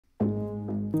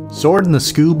Sword and the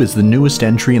Scoob is the newest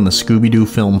entry in the Scooby-Doo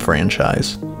film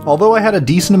franchise. Although I had a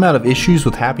decent amount of issues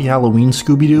with Happy Halloween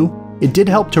Scooby-Doo, it did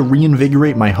help to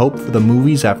reinvigorate my hope for the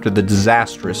movies after the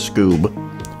disastrous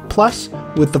Scoob. Plus,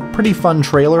 with the pretty fun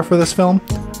trailer for this film,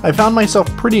 I found myself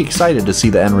pretty excited to see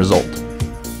the end result.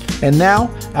 And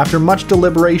now, after much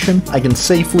deliberation, I can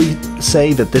safely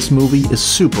say that this movie is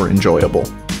super enjoyable.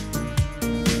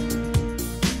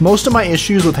 Most of my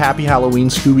issues with Happy Halloween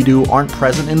Scooby-Doo aren't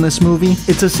present in this movie.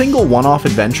 It's a single one-off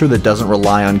adventure that doesn't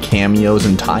rely on cameos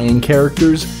and tie-in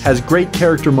characters, has great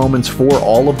character moments for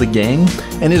all of the gang,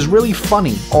 and is really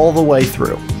funny all the way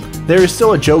through. There is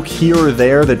still a joke here or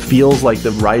there that feels like the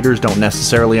writers don't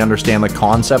necessarily understand the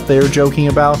concept they are joking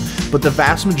about, but the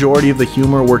vast majority of the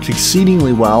humor works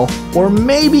exceedingly well, or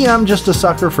maybe I'm just a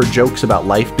sucker for jokes about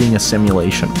life being a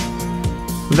simulation.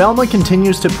 Velma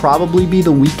continues to probably be the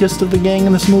weakest of the gang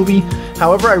in this movie,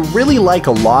 however I really like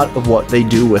a lot of what they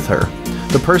do with her.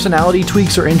 The personality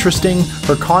tweaks are interesting,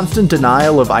 her constant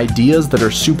denial of ideas that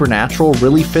are supernatural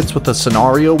really fits with the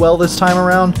scenario well this time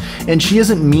around, and she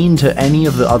isn't mean to any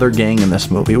of the other gang in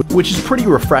this movie, which is pretty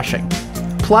refreshing.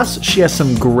 Plus, she has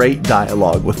some great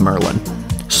dialogue with Merlin.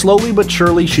 Slowly but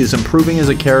surely, she is improving as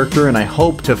a character, and I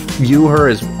hope to view her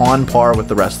as on par with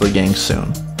the rest of the gang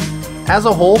soon. As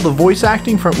a whole, the voice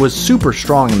acting was super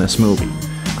strong in this movie.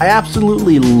 I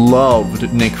absolutely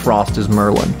loved Nick Frost as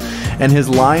Merlin, and his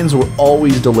lines were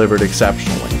always delivered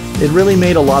exceptionally. It really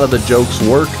made a lot of the jokes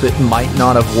work that might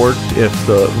not have worked if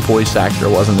the voice actor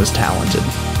wasn't as talented.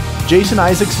 Jason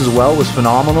Isaacs as well was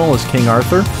phenomenal as King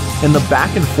Arthur, and the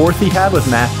back and forth he had with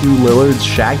Matthew Lillard's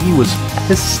Shaggy was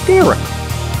hysterical.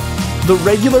 The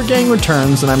regular gang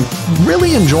returns, and I'm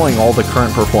really enjoying all the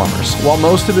current performers. While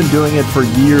most have been doing it for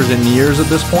years and years at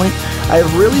this point, I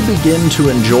have really begun to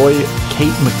enjoy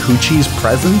Kate McCucci's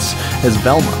presence as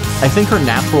Velma. I think her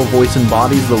natural voice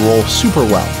embodies the role super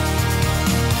well.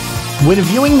 When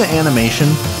viewing the animation,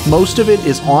 most of it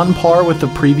is on par with the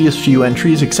previous few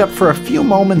entries except for a few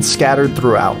moments scattered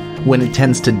throughout, when it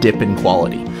tends to dip in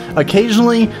quality.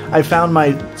 Occasionally, I found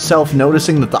myself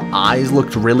noticing that the eyes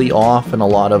looked really off in a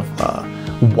lot of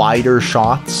wider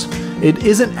shots. It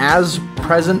isn't as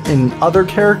present in other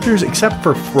characters except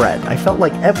for Fred. I felt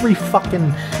like every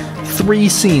fucking 3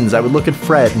 scenes I would look at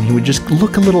Fred and he would just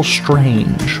look a little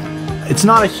strange. It's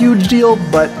not a huge deal,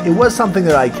 but it was something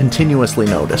that I continuously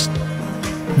noticed.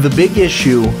 The big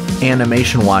issue,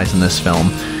 animation-wise in this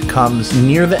film, comes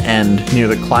near the end, near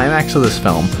the climax of this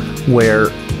film, where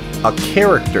a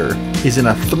character is in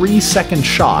a 3-second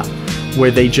shot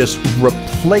where they just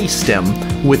replaced him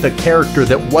with a character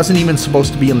that wasn't even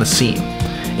supposed to be in the scene.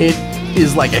 It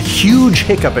is like a huge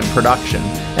hiccup in production,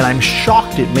 and I'm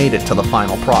shocked it made it to the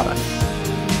final product.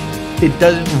 It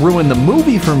doesn't ruin the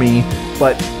movie for me,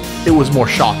 but it was more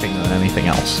shocking than anything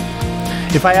else.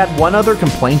 If I had one other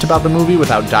complaint about the movie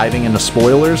without diving into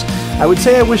spoilers, I would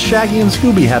say I wish Shaggy and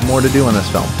Scooby had more to do in this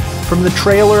film. From the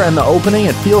trailer and the opening,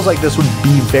 it feels like this would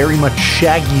be very much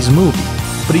Shaggy's movie,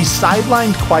 but he's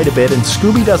sidelined quite a bit and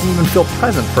Scooby doesn't even feel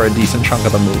present for a decent chunk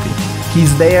of the movie.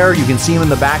 He's there, you can see him in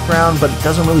the background, but it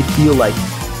doesn't really feel like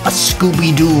a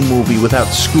Scooby-Doo movie without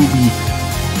Scooby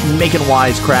making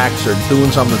wisecracks or doing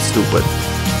something stupid.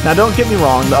 Now don't get me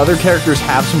wrong, the other characters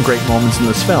have some great moments in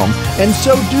this film, and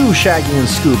so do Shaggy and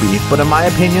Scooby, but in my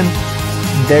opinion,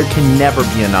 there can never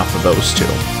be enough of those two.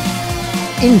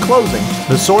 In closing,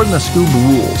 The Sword and the Scoob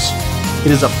rules.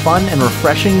 It is a fun and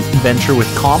refreshing adventure with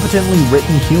competently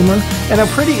written humor and a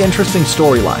pretty interesting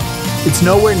storyline. It's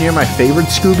nowhere near my favorite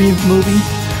Scooby movie,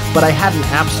 but I had an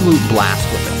absolute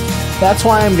blast with it. That's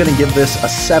why I'm going to give this a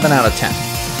 7 out of 10,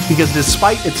 because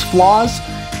despite its flaws,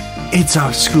 it's a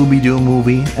Scooby-Doo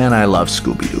movie, and I love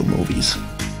Scooby-Doo movies.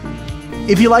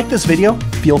 If you like this video,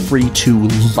 feel free to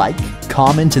like,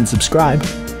 comment, and subscribe.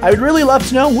 I would really love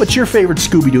to know what's your favorite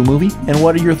Scooby-Doo movie, and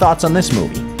what are your thoughts on this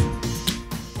movie.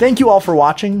 Thank you all for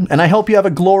watching, and I hope you have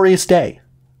a glorious day.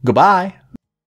 Goodbye.